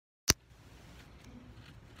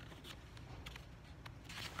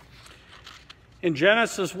In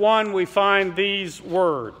Genesis 1, we find these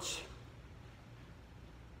words.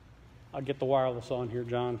 I'll get the wireless on here,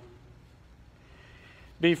 John.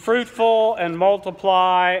 Be fruitful and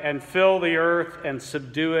multiply and fill the earth and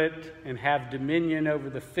subdue it and have dominion over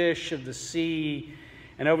the fish of the sea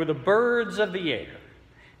and over the birds of the air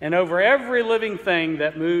and over every living thing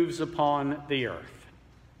that moves upon the earth.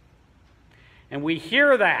 And we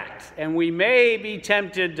hear that and we may be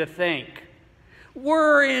tempted to think,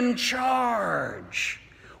 we're in charge.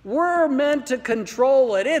 We're meant to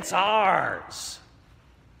control it. It's ours.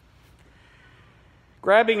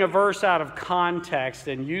 Grabbing a verse out of context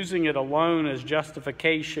and using it alone as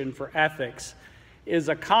justification for ethics is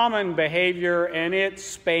a common behavior, and it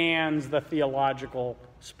spans the theological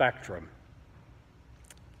spectrum.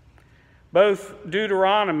 Both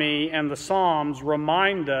Deuteronomy and the Psalms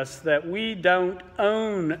remind us that we don't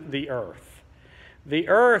own the earth. The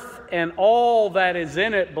earth and all that is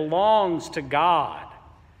in it belongs to God.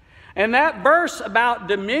 And that verse about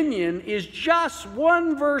dominion is just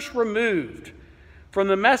one verse removed from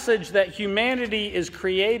the message that humanity is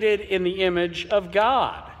created in the image of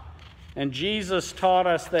God. And Jesus taught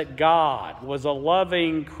us that God was a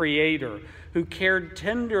loving creator who cared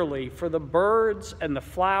tenderly for the birds and the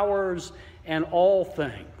flowers and all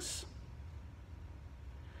things.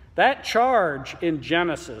 That charge in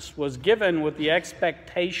Genesis was given with the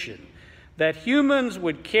expectation that humans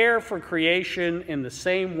would care for creation in the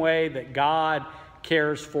same way that God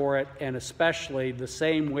cares for it, and especially the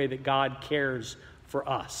same way that God cares for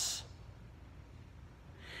us.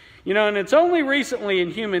 You know, and it's only recently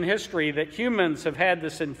in human history that humans have had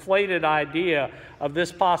this inflated idea of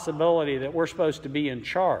this possibility that we're supposed to be in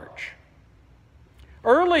charge.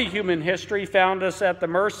 Early human history found us at the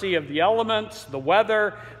mercy of the elements, the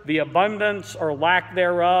weather, the abundance or lack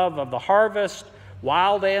thereof of the harvest,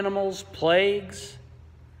 wild animals, plagues.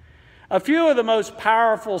 A few of the most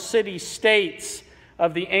powerful city-states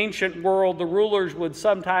of the ancient world, the rulers would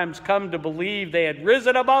sometimes come to believe they had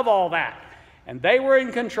risen above all that, and they were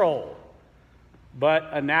in control. But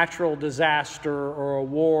a natural disaster or a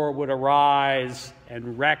war would arise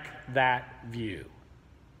and wreck that view.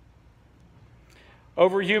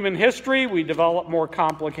 Over human history, we developed more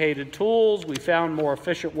complicated tools. We found more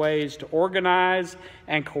efficient ways to organize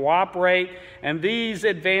and cooperate. And these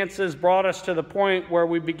advances brought us to the point where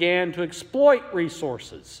we began to exploit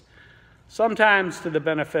resources, sometimes to the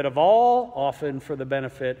benefit of all, often for the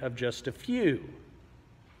benefit of just a few.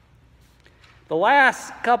 The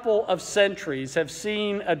last couple of centuries have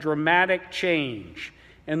seen a dramatic change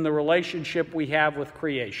in the relationship we have with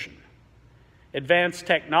creation. Advanced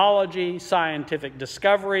technology, scientific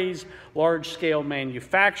discoveries, large-scale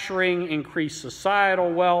manufacturing, increased societal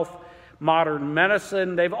wealth, modern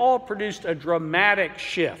medicine, they've all produced a dramatic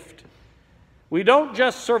shift. We don't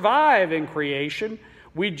just survive in creation.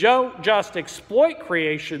 We don't just exploit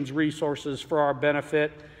creation's resources for our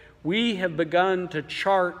benefit. We have begun to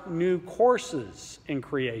chart new courses in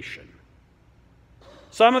creation.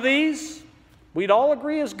 Some of these we'd all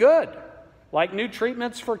agree is good, like new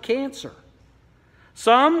treatments for cancer.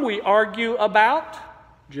 Some we argue about,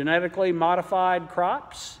 genetically modified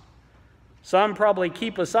crops. Some probably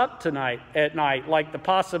keep us up at night, like the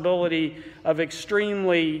possibility of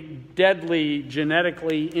extremely deadly,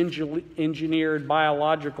 genetically engineered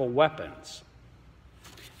biological weapons.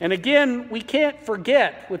 And again, we can't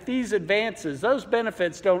forget with these advances, those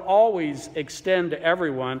benefits don't always extend to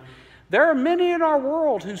everyone. There are many in our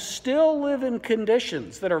world who still live in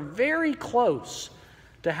conditions that are very close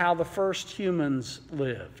to how the first humans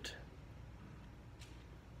lived.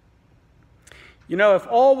 You know, if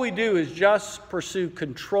all we do is just pursue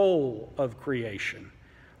control of creation,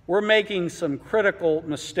 we're making some critical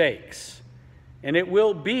mistakes, and it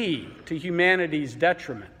will be to humanity's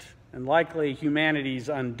detriment and likely humanity's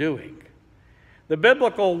undoing. The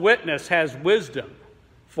biblical witness has wisdom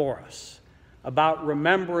for us about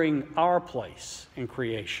remembering our place in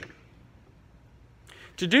creation.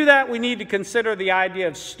 To do that, we need to consider the idea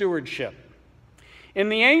of stewardship. In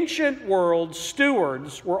the ancient world,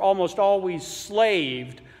 stewards were almost always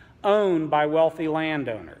slaved, owned by wealthy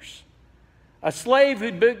landowners. A slave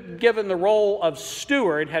who'd been given the role of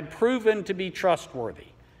steward had proven to be trustworthy.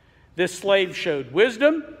 This slave showed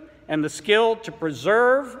wisdom and the skill to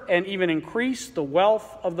preserve and even increase the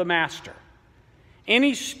wealth of the master.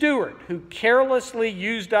 Any steward who carelessly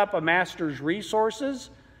used up a master's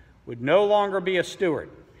resources would no longer be a steward.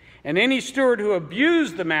 And any steward who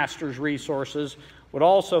abused the master's resources would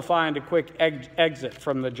also find a quick exit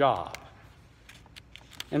from the job.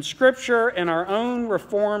 And Scripture and our own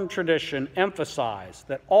Reformed tradition emphasize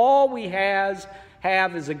that all we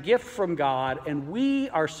have is a gift from God, and we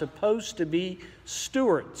are supposed to be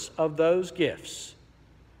stewards of those gifts.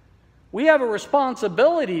 We have a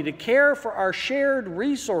responsibility to care for our shared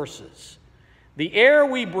resources, the air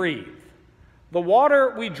we breathe, the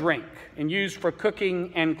water we drink and use for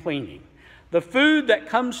cooking and cleaning, the food that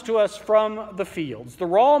comes to us from the fields, the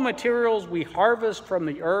raw materials we harvest from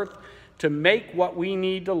the earth to make what we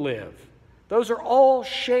need to live. Those are all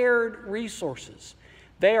shared resources.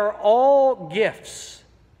 They are all gifts.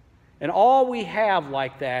 And all we have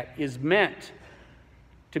like that is meant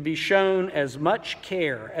to be shown as much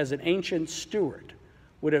care as an ancient steward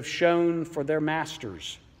would have shown for their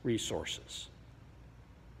master's resources.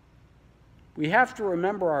 We have to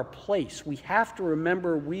remember our place. We have to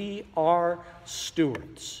remember we are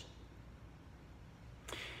stewards.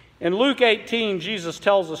 In Luke 18, Jesus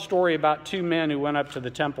tells a story about two men who went up to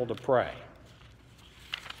the temple to pray.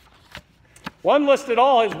 One listed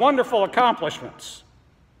all his wonderful accomplishments.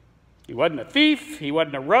 He wasn't a thief, he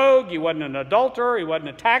wasn't a rogue, he wasn't an adulterer, he wasn't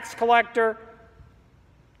a tax collector.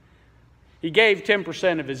 He gave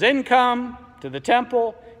 10% of his income to the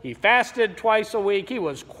temple. He fasted twice a week. He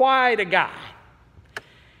was quite a guy.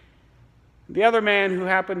 The other man, who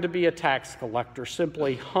happened to be a tax collector,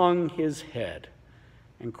 simply hung his head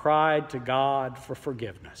and cried to God for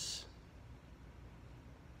forgiveness.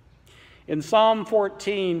 In Psalm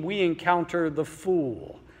 14, we encounter the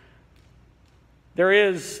fool.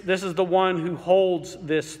 This is the one who holds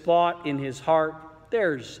this thought in his heart: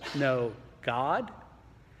 there's no God.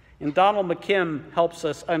 And Donald McKim helps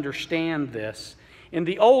us understand this. In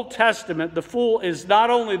the Old Testament, the fool is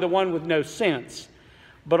not only the one with no sense,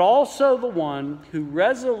 but also the one who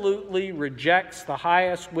resolutely rejects the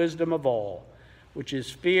highest wisdom of all, which is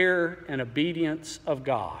fear and obedience of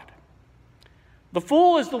God. The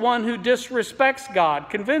fool is the one who disrespects God,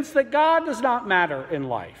 convinced that God does not matter in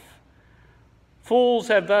life. Fools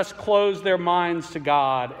have thus closed their minds to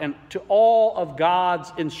God and to all of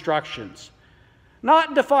God's instructions,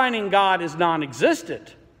 not defining God as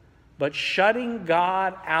non-existent, but shutting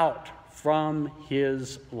God out from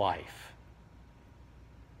his life.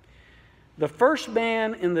 The first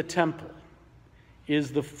man in the temple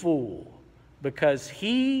is the fool, because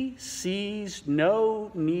he sees no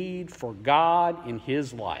need for God in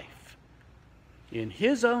his life. In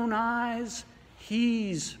his own eyes,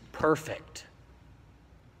 he's perfect.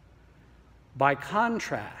 By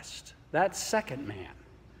contrast, that second man,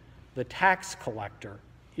 the tax collector,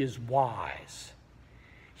 is wise.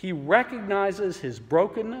 He recognizes his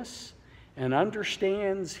brokenness and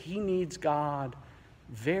understands he needs God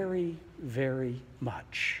very, very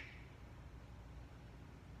much.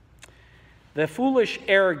 The foolish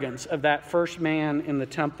arrogance of that first man in the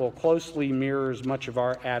temple closely mirrors much of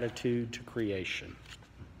our attitude to creation.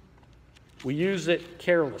 We use it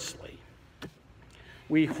carelessly.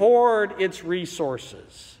 We hoard its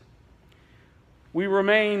resources. We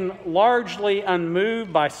remain largely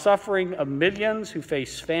unmoved by suffering of millions who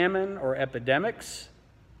face famine or epidemics.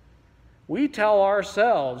 We tell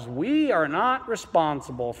ourselves we are not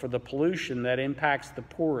responsible for the pollution that impacts the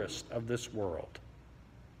poorest of this world.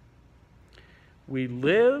 We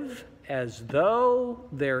live as though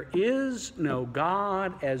there is no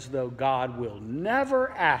God, as though God will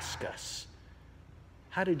never ask us,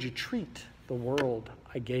 "How did you treat the world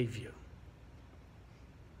I gave you?"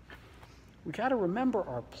 We got to remember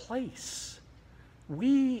our place.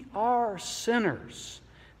 We are sinners,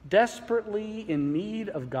 desperately in need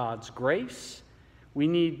of God's grace. We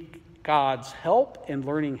need God's help in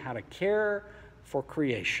learning how to care for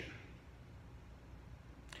creation.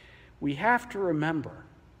 We have to remember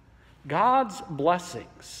God's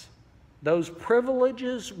blessings, those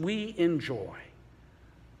privileges we enjoy,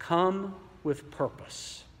 come with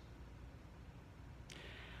purpose.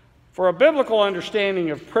 For a biblical understanding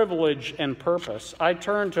of privilege and purpose, I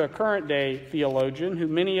turn to a current-day theologian who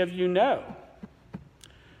many of you know.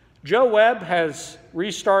 Joe Webb has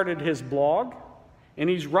restarted his blog, and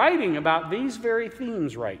he's writing about these very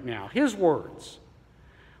themes right now. His words: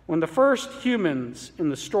 when the first humans in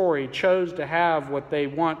the story chose to have what they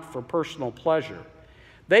want for personal pleasure,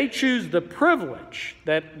 they choose the privilege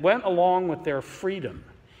that went along with their freedom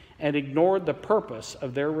and ignored the purpose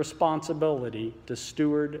of their responsibility to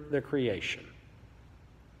steward the creation.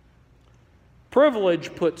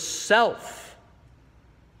 Privilege puts self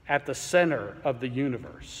at the center of the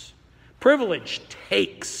universe. Privilege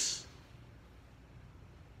takes.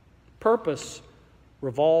 Purpose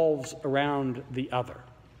revolves around the other.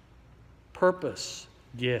 Purpose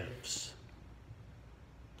gives.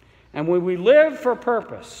 And when we live for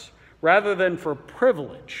purpose, rather than for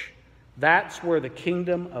privilege. That's where the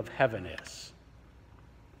kingdom of heaven is.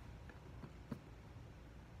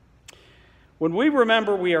 When we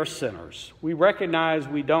remember we are sinners, we recognize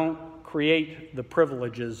we don't create the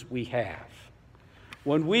privileges we have.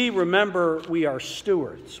 When we remember we are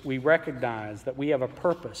stewards, we recognize that we have a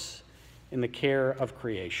purpose in the care of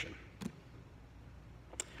creation.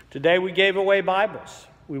 Today we gave away Bibles.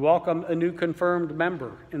 We welcome a new confirmed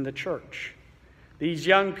member in the church. These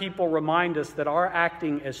young people remind us that our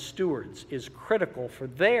acting as stewards is critical for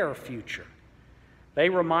their future. They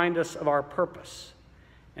remind us of our purpose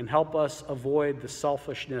and help us avoid the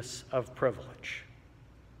selfishness of privilege.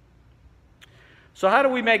 So how do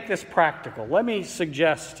we make this practical? Let me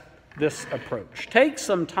suggest this approach. Take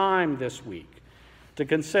some time this week to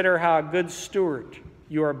consider how a good steward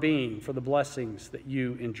you are being for the blessings that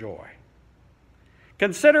you enjoy.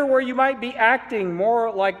 Consider where you might be acting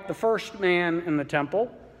more like the first man in the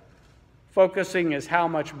temple, focusing as how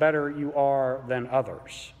much better you are than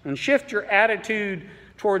others. And shift your attitude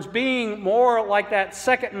towards being more like that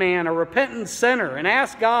second man, a repentant sinner, and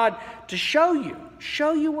ask God to show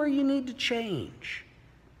you where you need to change.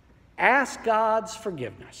 Ask God's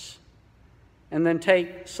forgiveness, and then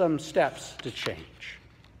take some steps to change.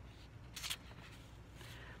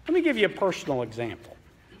 Let me give you a personal example.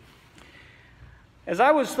 As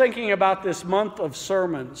I was thinking about this month of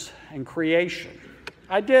sermons and creation,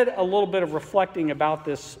 I did a little bit of reflecting about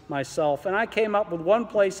this myself, and I came up with one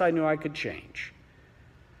place I knew I could change.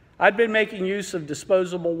 I'd been making use of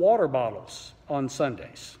disposable water bottles on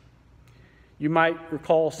Sundays. You might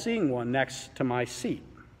recall seeing one next to my seat.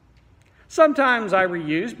 Sometimes I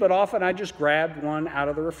reused, but often I just grabbed one out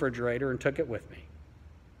of the refrigerator and took it with me.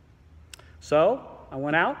 So I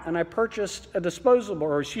went out and I purchased a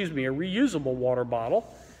reusable water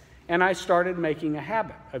bottle, and I started making a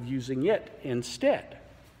habit of using it instead.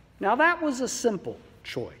 Now that was a simple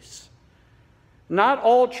choice. Not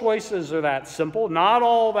all choices are that simple. Not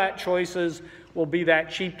all that choices will be that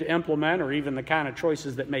cheap to implement, or even the kind of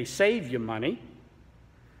choices that may save you money.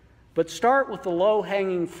 But start with the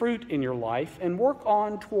low-hanging fruit in your life and work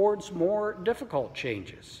on towards more difficult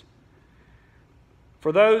changes.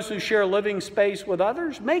 For those who share living space with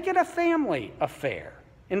others, make it a family affair.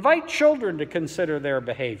 Invite children to consider their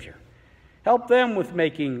behavior. Help them with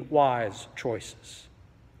making wise choices.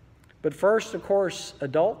 But first, of course,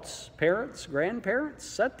 adults, parents, grandparents,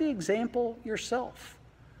 set the example yourself.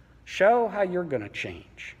 Show how you're going to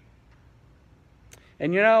change.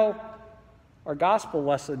 And you know, our gospel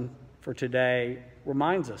lesson for today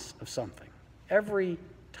reminds us of something. Every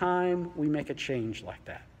time we make a change like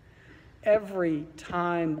that, every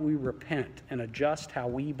time we repent and adjust how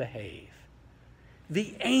we behave,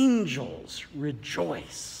 the angels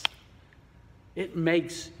rejoice. It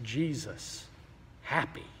makes Jesus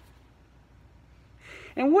happy.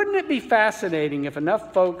 And wouldn't it be fascinating if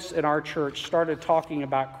enough folks in our church started talking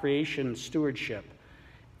about creation stewardship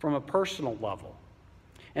from a personal level?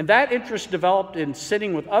 And that interest developed in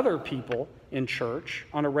sitting with other people in church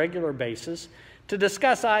on a regular basis to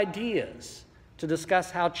discuss ideas, to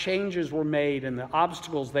discuss how changes were made and the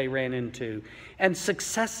obstacles they ran into, and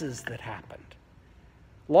successes that happened.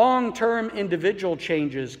 Long-term individual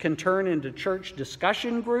changes can turn into church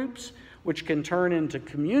discussion groups, which can turn into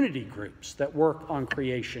community groups that work on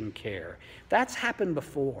creation care. That's happened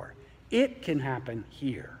before. It can happen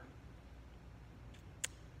here.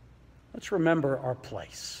 Let's remember our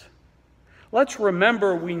place. Let's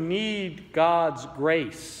remember we need God's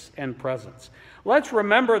grace and presence. Let's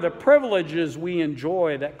remember the privileges we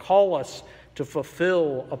enjoy that call us to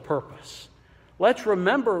fulfill a purpose. Let's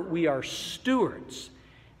remember we are stewards,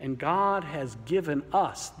 and God has given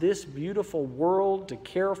us this beautiful world to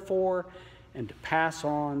care for and to pass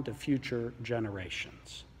on to future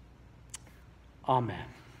generations. Amen.